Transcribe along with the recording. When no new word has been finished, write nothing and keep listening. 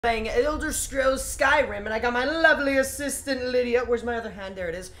Playing Elder Scrolls Skyrim, and I got my lovely assistant Lydia. Where's my other hand? There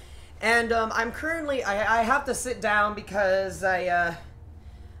it is. And I'm currently, I have to sit down because I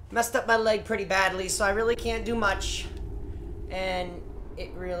messed up my leg pretty badly, so I really can't do much. And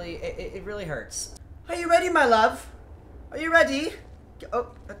it really hurts. Are you ready, my love? Are you ready? Oh,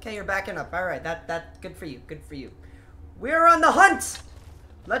 okay, you're backing up. All right, that good for you. Good for you. We're on the hunt.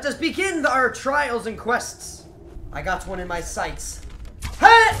 Let us begin our trials and quests. I got one in my sights.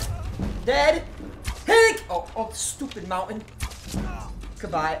 Hey! Dead. Hey! Oh, stupid mountain.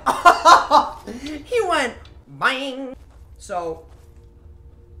 Goodbye. He went bang. So,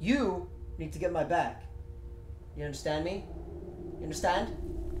 you need to get my back. You understand me? You understand?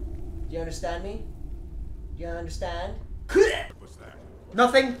 Do you understand me? Do you understand? What's that?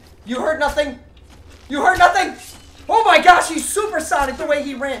 Nothing. You heard nothing. You heard nothing. Oh my gosh, he's supersonic the way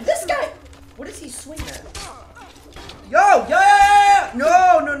he ran. This guy. What is he swinging at? Yo, yeah! No.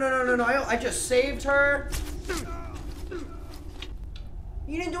 I just saved her.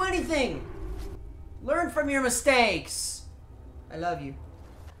 You didn't do anything. Learn from your mistakes. I love you.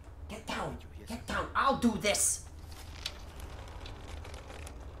 Get down. Get down. I'll do this.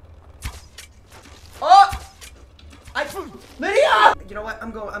 Oh! Lydia! You know what?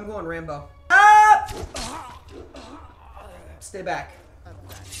 I'm going Rambo. Ah! Stay back.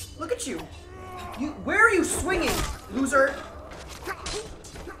 Look at you. Where are you swinging, loser?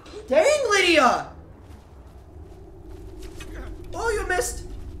 Dang, Lydia! Oh, you missed.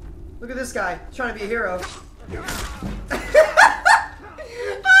 Look at this guy. He's trying to be a hero.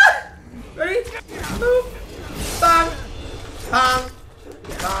 Ready? Move. Bang. Bang.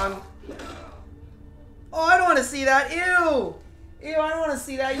 Bang. Oh, I don't want to see that. Ew. Ew, I don't want to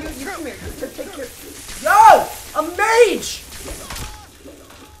see that. You come here. Take care. Yo! A mage!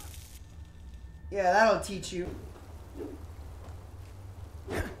 Yeah, that'll teach you.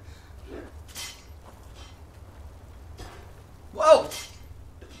 Whoa!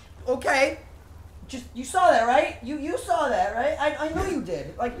 Okay. You saw that, right? You saw that, right? I know you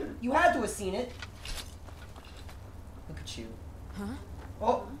did. Like, you had to have seen it. Look at you. Huh?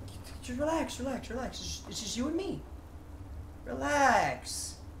 Oh, just relax. It's just you and me.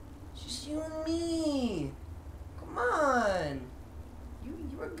 Relax. It's just you and me. Come on.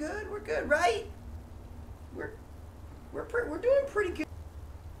 We're good. We're good, right? We're doing pretty good.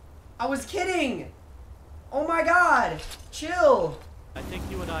 I was kidding. Oh my God. Chill. I think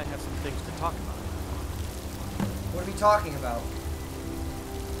you and I have some things to talk about. What are we talking about?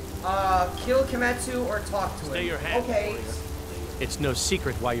 Kill Cosmitto or talk to him. Stay your hand, okay. warrior. It's no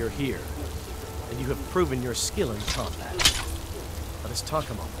secret why you're here, and you have proven your skill in combat. Let us talk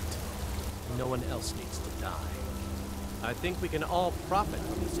a moment. No one else needs to die. I think we can all profit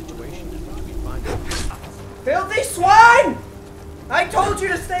from the situation in which we find ourselves. Filthy swine! I told you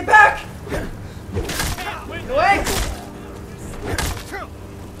to stay back! Wait!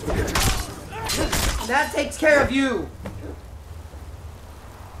 That takes care of you.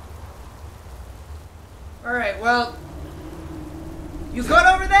 Alright, well... You good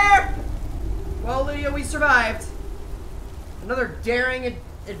over there? Well, Lydia, we survived. Another daring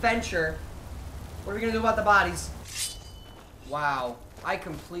adventure. What are we gonna do about the bodies? Wow, I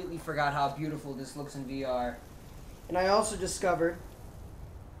completely forgot how beautiful this looks in VR. And I also discovered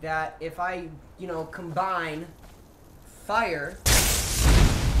that if I, combine fire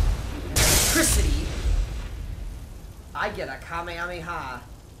and electricity, I get a Kamehameha.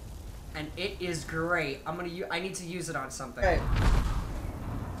 And it is great. I need to use it on something. Okay.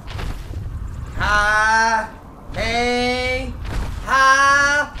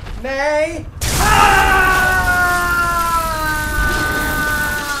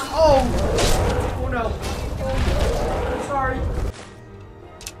 Oh no. Oh, I'm sorry.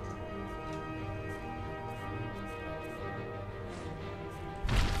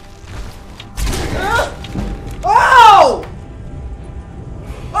 Oh!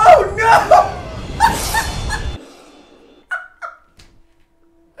 Oh no!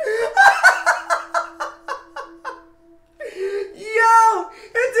 Yo!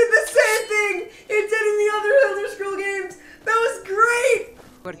 It did the same thing it did in the other Elder Scroll games! That was great!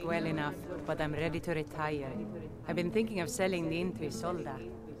 Worked well enough, but I'm ready to retire. I've been thinking of selling the Intrisolda.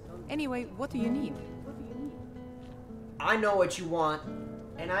 Anyway, what do you need? I know what you want,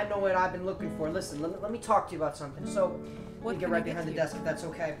 and I know what I've been looking for. Listen, let me talk to you about something. So, let me get right behind the desk if that's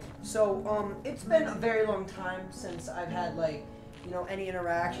okay. So, it's been a very long time since I've had, any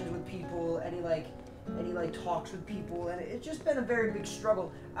interactions with people, any talks with people, and it's just been a very big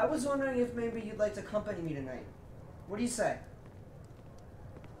struggle. I was wondering if maybe you'd like to accompany me tonight. What do you say?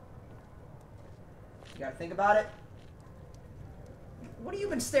 You gotta think about it? What have you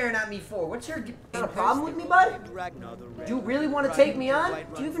been staring at me for? What's your... Got a problem with me, bud? Do you really want to take me on?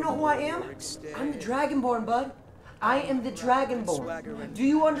 Do you even know who I am? I'm the Dragonborn, bud. I am the Dragonborn. Do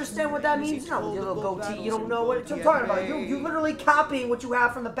you understand what that means? No, with your little goatee, you don't know what I'm talking about. You're literally copying what you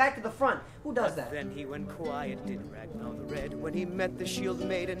have from the back to the front. Who does that? Then he went quiet, did Ragnar the Red, when he met the shield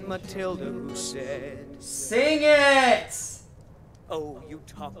maiden Matilda, who said, Sing it! Oh, you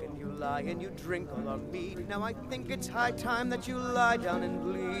talk and you lie and you drink all our mead. Now I think it's high time that you lie down and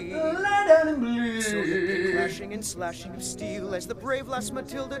bleed. Lie down and bleed. So there came clashing and slashing of steel as the brave lass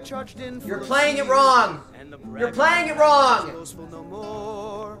Matilda charged in. You're playing it wrong. You're playing it wrong. No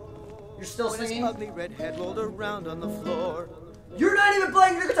more. You're still singing? His ugly red head rolled around on the floor. You're not even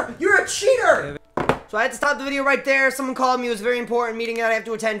playing the guitar. You're a cheater. So I had to stop the video right there. Someone called me. It was a very important meeting that I have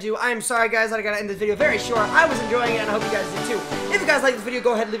to attend to. I'm sorry, guys, that I gotta end this video very short. I was enjoying it, and I hope you guys did too. If you guys like this video,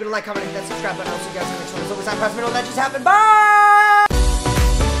 go ahead and leave it a like, comment, and hit that subscribe button. I'll see you guys in the next one. As always, I'm Cosmitto. That just happened. Bye!